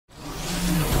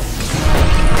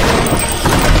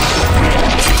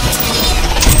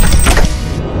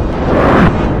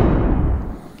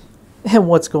And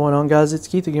what's going on, guys? It's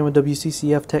Keith again with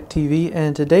WCCF Tech TV,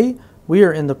 and today we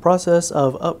are in the process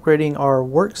of upgrading our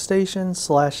workstation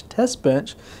slash test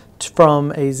bench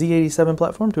from a Z87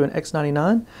 platform to an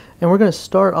X99, and we're going to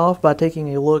start off by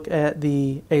taking a look at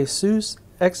the ASUS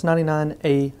X99A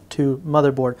II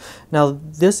motherboard. Now,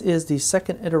 this is the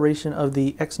second iteration of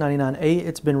the X99A.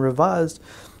 It's been revised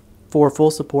for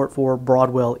full support for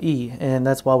Broadwell-E, and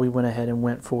that's why we went ahead and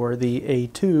went for the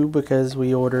A2, because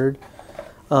we ordered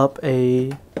up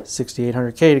a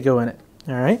 6800K to go in it.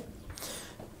 Alright,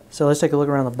 so let's take a look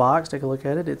around the box, take a look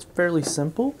at it. It's fairly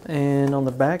simple, and on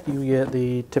the back you get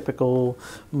the typical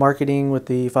marketing with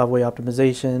the 5-way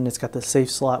optimization. It's got the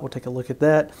safe slot, we'll take a look at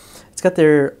that. It's got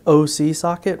their OC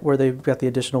socket where they've got the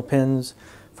additional pins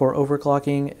for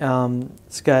overclocking.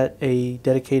 It's got a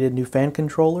dedicated new fan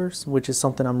controllers, which is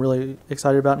something I'm really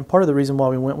excited about, and part of the reason why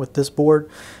we went with this board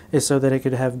is so that it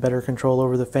could have better control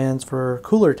over the fans for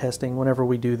cooler testing whenever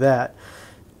we do that.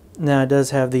 Now, it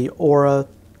does have the Aura,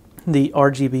 the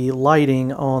RGB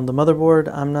lighting on the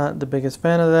motherboard. I'm not the biggest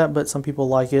fan of that, but some people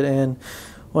like it, and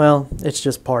well, it's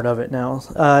just part of it now.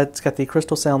 It's got the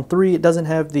Crystal Sound 3. It doesn't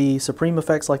have the Supreme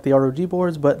effects like the ROG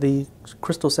boards, but the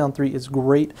Crystal Sound 3 is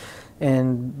great,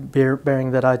 and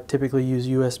bearing that I typically use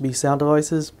USB sound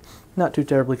devices, not too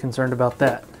terribly concerned about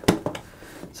that.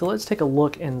 So let's take a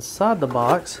look inside the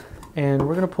box, and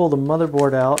we're going to pull the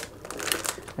motherboard out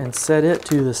and set it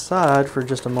to the side for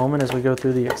just a moment as we go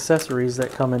through the accessories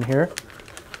that come in here.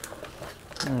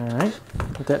 Alright,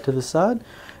 put that to the side.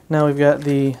 Now we've got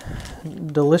the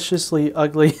deliciously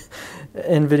ugly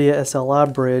NVIDIA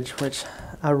SLI bridge, which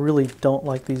I really don't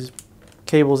like these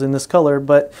cables in this color,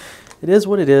 but it is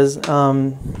what it is.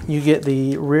 You get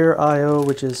the rear I/O,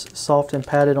 which is soft and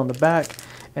padded on the back,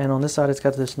 and on this side it's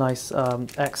got this nice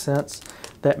accents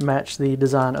that match the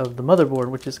design of the motherboard,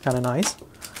 which is kind of nice.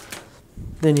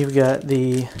 Then you've got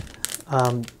the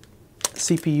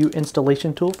CPU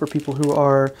installation tool for people who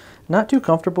are not too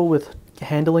comfortable with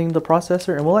handling the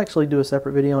processor, and we'll actually do a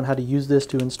separate video on how to use this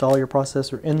to install your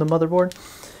processor in the motherboard.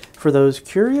 For those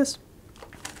curious,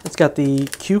 it's got the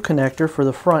Q connector for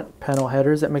the front panel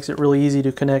headers. That makes it really easy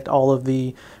to connect all of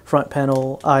the front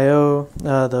panel I/O,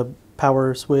 the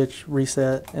power switch,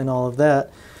 reset, and all of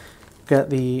that. Got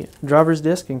the driver's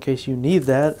disc in case you need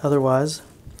that. Otherwise,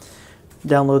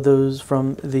 download those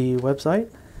from the website.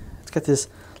 It's got this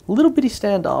little bitty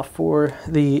standoff for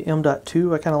the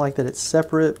M.2. I kind of like that it's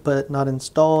separate but not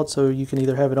installed, so you can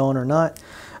either have it on or not.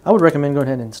 I would recommend going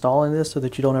ahead and installing this so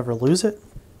that you don't ever lose it.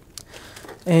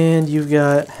 And you've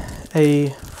got a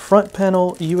front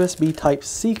panel USB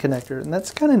Type-C connector, and that's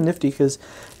kind of nifty because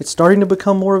it's starting to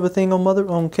become more of a thing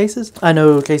on cases. I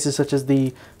know cases such as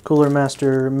the Cooler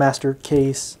Master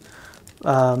case,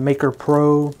 Maker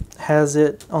Pro has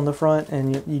it on the front,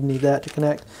 and you need that to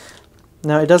connect.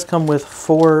 Now, it does come with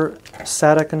 4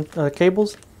 SATA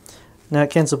cables. Now, it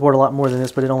can support a lot more than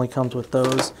this, but it only comes with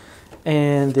those.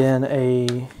 And then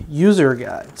a user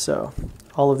guide. So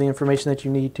all of the information that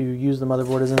you need to use the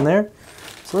motherboard is in there.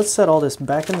 So let's set all this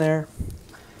back in there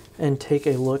and take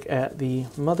a look at the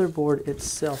motherboard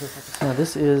itself. Now,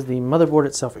 this is the motherboard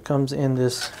itself. It comes in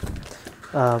this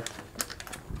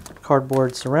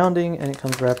cardboard surrounding, and it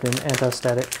comes wrapped in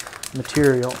anti-static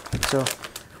material. So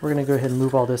we're going to go ahead and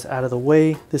move all this out of the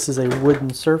way. This is a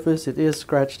wooden surface. It is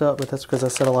scratched up, but that's because I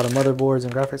set a lot of motherboards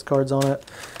and graphics cards on it.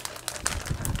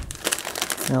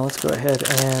 Now let's go ahead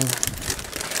and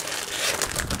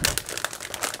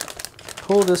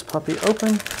pull this puppy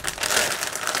open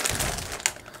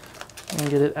and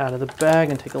get it out of the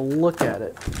bag and take a look at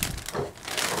it.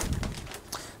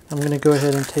 I'm going to go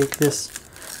ahead and take this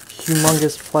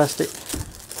humongous plastic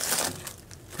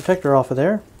protector off of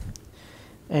there.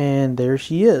 And there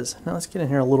she is. Now let's get in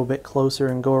here a little bit closer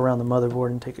and go around the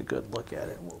motherboard and take a good look at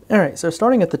it. Alright, so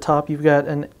starting at the top, you've got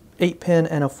an 8-pin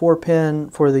and a 4-pin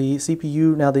for the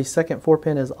CPU. Now, the second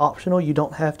 4-pin is optional. You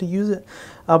don't have to use it.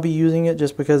 I'll be using it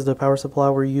just because the power supply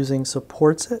we're using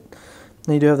supports it.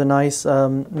 And you do have the nice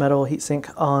metal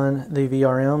heatsink on the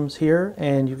VRMs here,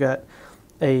 and you've got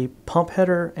a pump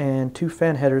header and 2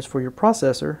 fan headers for your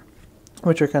processor,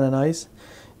 which are kind of nice.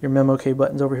 Your memo K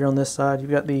buttons over here on this side. You've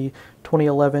got the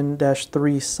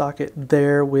 2011-3 socket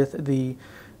there with the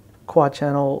quad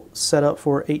channel setup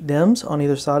for 8 DIMMs on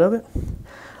either side of it.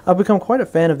 I've become quite a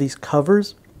fan of these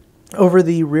covers over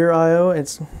the rear I/O.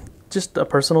 It's just a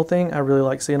personal thing. I really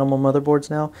like seeing them on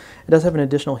motherboards now. It does have an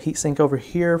additional heatsink over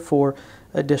here for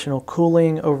additional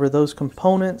cooling over those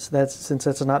components. Since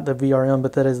that's not the VRM,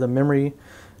 but that is the memory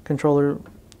controller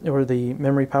or the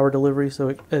memory power delivery, so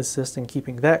it assists in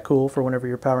keeping that cool for whenever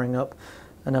you're powering up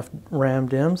enough RAM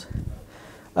DIMMs.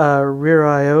 Rear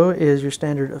I/O is your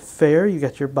standard fare. You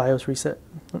got your BIOS reset.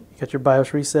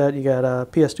 You got a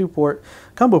PS2 port,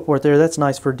 combo port there. That's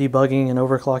nice for debugging and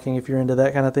overclocking if you're into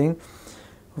that kind of thing.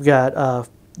 We've got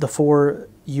the 4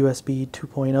 USB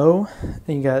 2.0,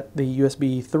 and you got the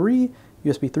USB 3,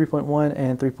 USB 3.1,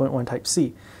 and 3.1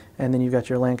 Type-C. And then you've got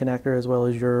your LAN connector as well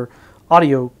as your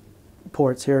audio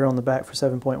ports here on the back for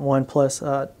 7.1 plus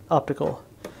optical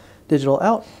digital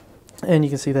out. And you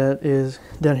can see that is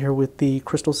down here with the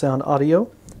Crystal Sound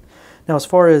audio. Now as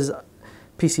far as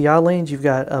PCI lanes, you've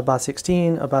got a by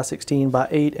 16, a by 16, by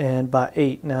 8, and by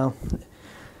 8. Now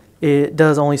it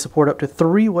does only support up to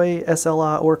 3-way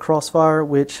SLI or Crossfire,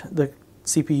 which the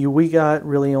CPU we got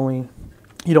really only,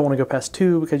 you don't want to go past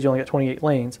 2 because you only got 28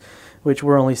 lanes, which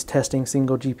we're only testing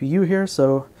single GPU here,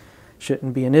 so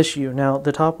shouldn't be an issue. Now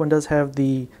the top one does have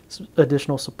the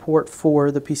additional support for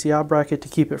the PCI bracket to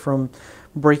keep it from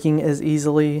breaking as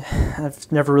easily.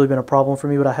 That's never really been a problem for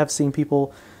me, but I have seen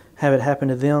people have it happen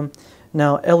to them.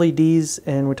 Now LEDs,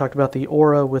 and we talked about the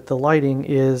aura with the lighting,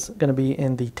 is going to be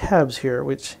in the tabs here,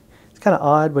 which is kind of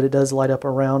odd, but it does light up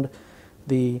around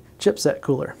the chipset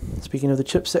cooler. Speaking of the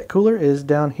chipset cooler, is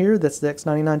down here. That's the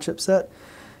X99 chipset,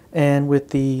 and with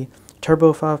the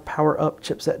Turbo 5 Power Up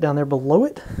chipset down there below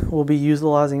it, we'll be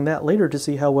utilizing that later to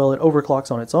see how well it overclocks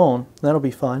on its own. That'll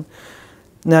be fun.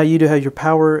 Now you do have your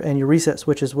power and your reset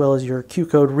switch as well as your Q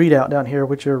code readout down here,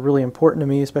 which are really important to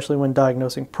me, especially when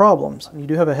diagnosing problems. You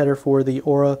do have a header for the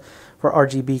aura for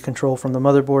RGB control from the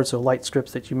motherboard, so light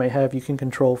strips that you may have you can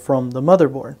control from the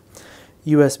motherboard.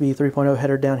 USB 3.0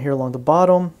 header down here along the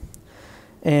bottom,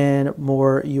 and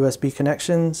more USB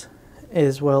connections,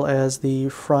 as well as the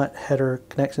front header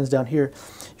connections down here.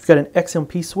 You've got an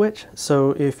XMP switch,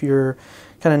 so if you're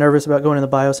kind of nervous about going in the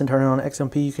BIOS and turning on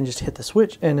XMP, you can just hit the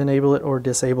switch and enable it or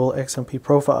disable XMP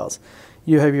profiles.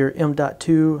 You have your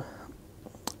M.2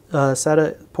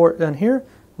 SATA port down here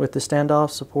with the standoff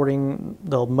supporting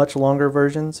the much longer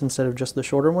versions instead of just the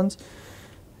shorter ones.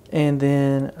 And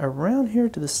then around here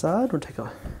to the side, we'll take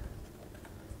a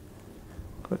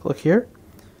quick look here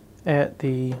at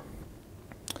the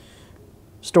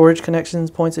storage connections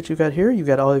points that you've got here. You've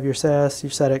got all of your SAS, your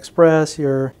SATA Express,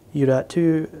 your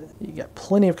U.2. You got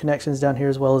plenty of connections down here,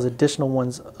 as well as additional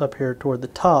ones up here toward the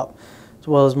top, as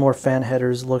well as more fan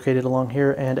headers located along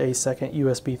here, and a second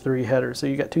USB 3 header. So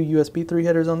you got 2 USB 3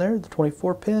 headers on there, the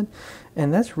 24 pin,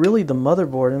 and that's really the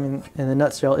motherboard. I mean, in a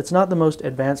nutshell, it's not the most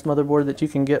advanced motherboard that you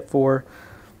can get for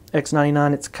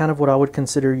X99. It's kind of what I would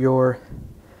consider your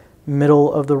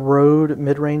middle of the road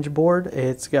mid-range board.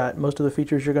 It's got most of the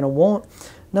features you're going to want.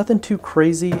 Nothing too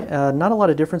crazy. Not a lot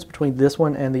of difference between this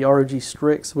one and the ROG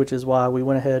Strix, which is why we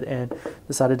went ahead and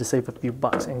decided to save a few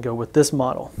bucks and go with this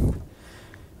model.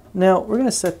 Now we're going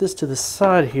to set this to the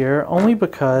side here only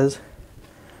because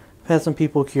I've had some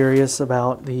people curious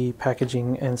about the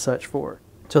packaging and such for it.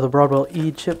 So the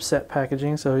Broadwell-E chipset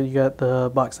packaging, so you got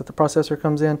the box that the processor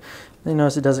comes in. You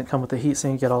notice it doesn't come with the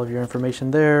heatsink. You get all of your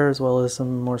information there, as well as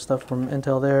some more stuff from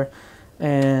Intel there.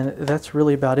 And that's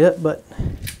really about it, but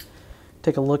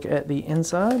take a look at the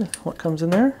inside, what comes in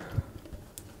there.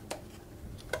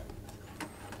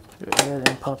 Go ahead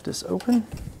and pop this open.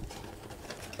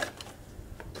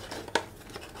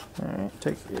 Alright,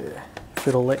 if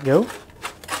it'll let go.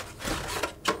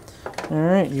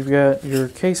 Alright, you've got your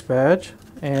case badge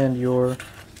and your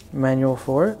manual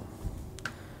for it,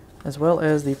 as well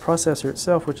as the processor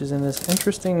itself, which is in this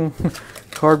interesting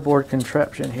cardboard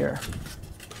contraption here.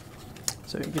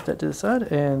 So you get that to the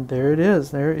side, and there it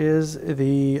is. There is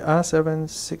the i7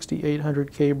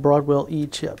 6800k Broadwell-E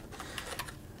chip.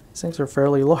 These things are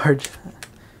fairly large.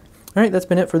 Alright, that's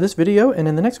been it for this video, and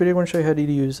in the next video I'm going to show you how to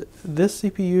use this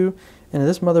CPU and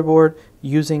this motherboard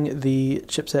using the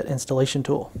chipset installation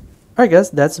tool. Alright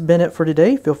guys, that's been it for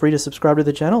today. Feel free to subscribe to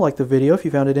the channel, like the video if you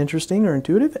found it interesting or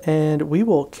intuitive, and we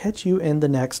will catch you in the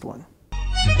next one.